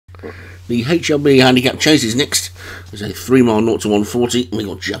The HBLB Handicap Chase is next. There's a 3 mile 0 to 140, and we've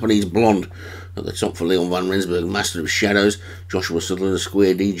got Japanese Blonde at the top for Leon van Rensburg, Master of Shadows, Joshua Sutherland,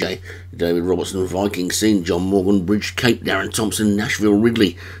 Square DJ, David Robertson, Viking Scene, John Morgan, WK8, Darren Thompson, Nashville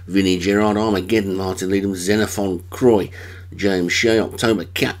Ridley, Vinnie Gerard, Armageddon, Martin Leadham, Xenophon Croy, James Shea, October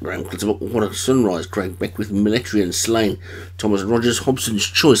Cat, Graham Clutterbuck, What a Sunrise, Craig Beckwith, Military and Slain, Thomas Rogers, Hobson's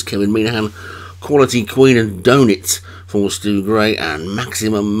Choice, Kevin Minahan, Quality Queen and Donits for Stu Gray, and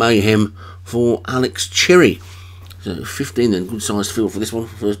Maximum Mayhem for Alex Cherry. So 15 then, good sized field for this one,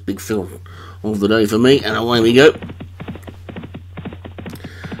 first big field of the day for me, and away we go.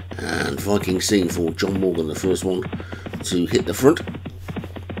 And Viking Scene for John Morgan, the first one to hit the front.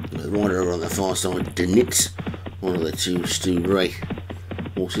 The rider over on the far side, Denitz, one of the two Stu Gray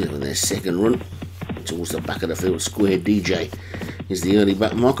horses on their second run. Towards the back of the field, Square DJ is the early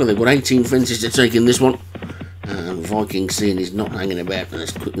back marker. They've got 18 fences to take in this one, and Viking Scene is not hanging about, and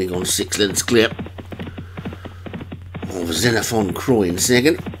it's quickly gone 6 lengths clear of Xenophon Croy in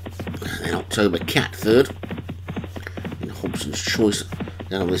second, and then October Cat third, and Hobson's Choice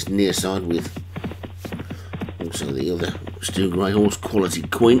down on this near side with also the other Stu Gray horse, Quality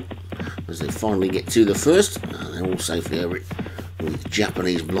Queen, as they finally get to the first, and they're all safely over it with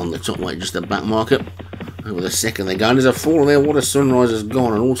Japanese Blonde, the top weight, just the back marker. Over the second they go, and there's a fall there. What a Sunrise has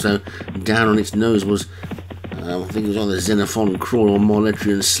gone, and also down on its nose was I think it was either Xenophon Croy or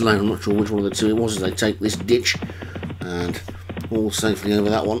Military and Slain. I'm not sure which one of the two it was, as they take this ditch, and all safely over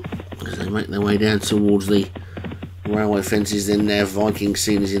that one as they make their way down towards the railway fences. Then now Viking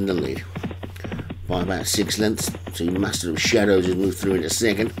Scene is in the lead by about 6 lengths to Master of Shadows, who's moved through into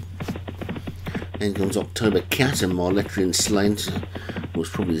second. Then comes October Cat and Military and Slain. So it was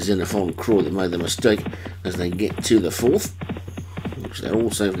probably Xenophon Croy that made the mistake as they get to the fourth, which they're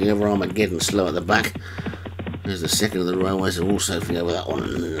all safely over. Armageddon slow at the back. There's the second of the railways, they're all safely over that one,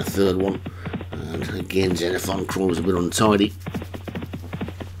 and then the third one. And again, Xenophon Croy was a bit untidy.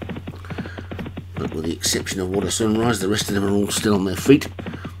 But with the exception of What a Sunrise, the rest of them are all still on their feet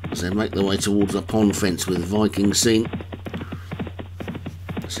as they make their way towards the pond fence with Viking Scene.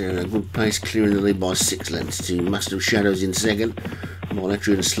 So in a good pace, clearing the lead by 6 lengths to Master of Shadows in second.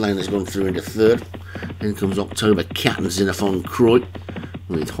 Military and Slain has gone through into third. Then comes October Cat and Xenophon Croy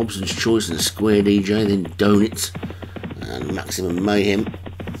with Hobson's Choice and Square DJ, then Donits and Maximum Mayhem.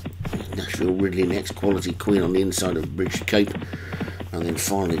 Nashville Ridley next, Quality Queen on the inside of Bridge Cape, and then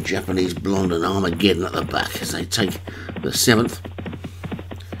finally Japanese Blonde and Armageddon at the back as they take the 7th.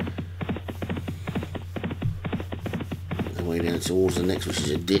 The way down towards the next, which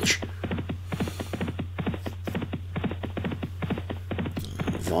is a ditch.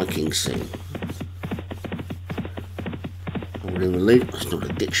 Viking Scene in the lead. It's not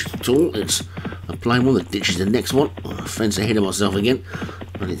a ditch at all, it's a plain one. The ditch is the next one. A fence ahead of myself again,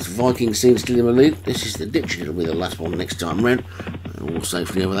 but it's Viking Scene still in the lead. This is the ditch, it'll be the last one next time round. All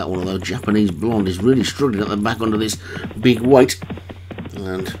safely over that one, although Japanese Blonde is really struggling at the back under this big weight,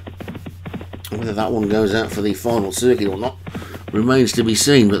 and whether that one goes out for the final circuit or not remains to be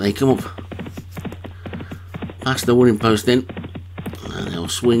seen. But they come up past the winning post then, and they'll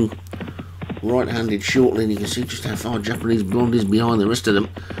swing right-handed shortly, and you can see just how far Japanese Blonde is behind the rest of them.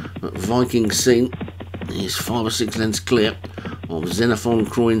 But Viking Scene is 5 or 6 lengths clear of Xenophon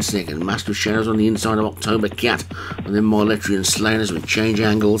Croy in second, Master of Shadows on the inside of October Cat, and then Military and Slain as we change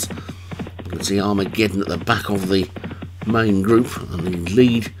angles. You can see Armageddon at the back of the main group, and the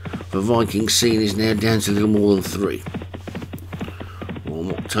lead for Viking Scene is now down to a little more than 3.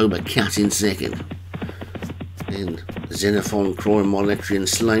 October Cat in second, then Xenophon Croy and Military and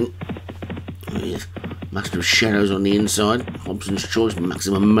Slain, with Master of Shadows on the inside, Hobson's Choice,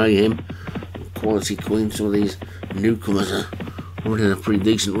 Maximum Mayhem, Quality Queen. Some of these newcomers are running a pretty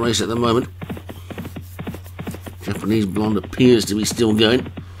decent race at the moment. Japanese Blonde appears to be still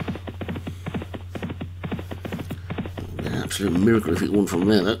going. An absolute miracle if it won from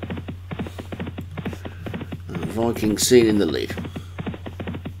there, though. And Viking Scene in the lead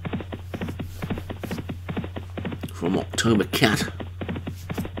from October Cat,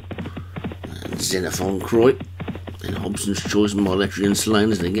 Xenophon Croy, and Hobson's Choice and Military and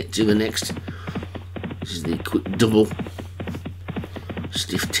Slain as they get to the next. This is the quick double.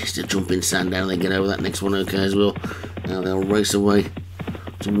 Stiff tester jumping sand down, they get over that next one okay as well. Now they'll race away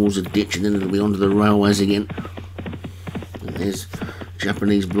towards the ditch, and then it'll be onto the railways again. And there's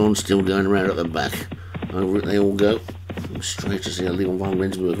Japanese Blonde still going around at the back. Over it they all go. Straight to see a Leon van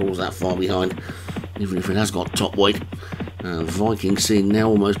Rensburg all that far behind, even if it has got top weight. Viking Scene now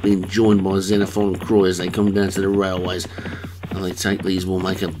almost being joined by Xenophon Croy as they come down to the railways, and they take these will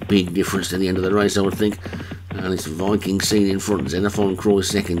make a big difference to the end of the race, I would think. And it's Viking Scene in front, Xenophon Croy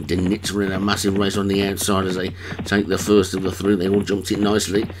second, Denitzer in a massive race on the outside as they take the first of the three. They all jumped it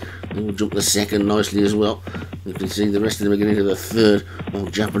nicely. They all jumped the second nicely as well. You can see the rest of them are getting to the third, while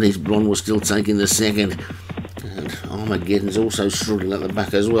Japanese Blonde was still taking the second. And Armageddon's also struggling at the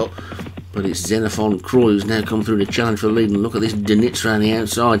back as well. But it's Xenophon Croy who's now come through the challenge for the lead. And look at this Denitzer on the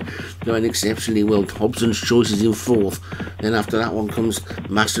outside, going exceptionally well. Hobson's Choice is in fourth. Then after that one comes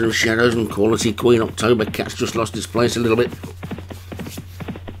Master of Shadows and Quality Queen. October Cat's just lost its place a little bit.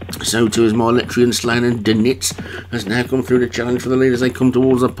 So too is My Electrian Slain, and Denitz has now come through the challenge for the lead as they come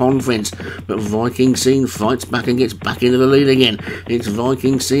towards the pond fence. But Viking Scene fights back and gets back into the lead again. It's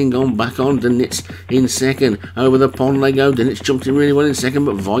Viking Scene gone back on Denitz in second. Over the pond they go. Denitz jumped in really well in second,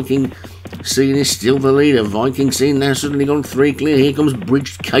 but Viking Scene is still the leader. Viking Scene now suddenly gone three clear. Here comes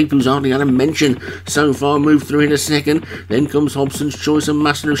Bridged Cape, who's hardly had a mention so far, moved through in a second. Then comes Hobson's Choice and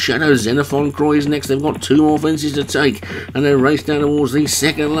Master of Shadows. Xenophon Croy is next. They've got two more fences to take, and they race down towards the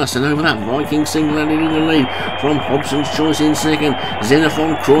second last. And over that, Viking Scene landed in the lead from Hobson's Choice in second.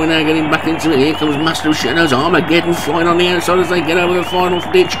 Xenophon Croy now getting back into it. Here comes Master of Shadows. Armageddon flying on the outside as they get over the final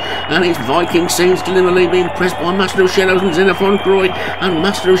ditch, and it's Viking Scene still in the lead, being pressed by Master of Shadows and Xenophon Croy. And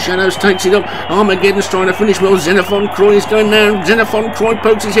Master of Shadows takes it up. Armageddon's trying to finish well. Xenophon Croy is going down. Xenophon Croy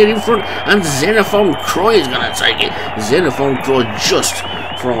pokes his head in front, and Xenophon Croy is going to take it. Xenophon Croy just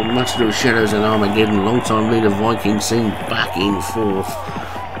from Master of Shadows and Armageddon. Long time leader Viking Scene back in fourth.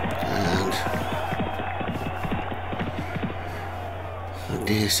 And I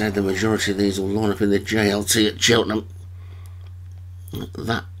dare say the majority of these will line up in the JLT at Cheltenham.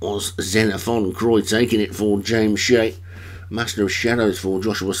 That was Xenophon Croy taking it for James Shea. Master of Shadows for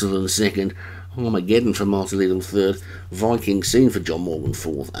Joshua Sutherland second, Armageddon for Martin Lidham third, Viking Scene for John Morgan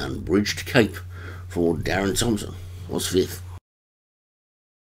fourth, and Bridged Cape for Darren Thompson was fifth.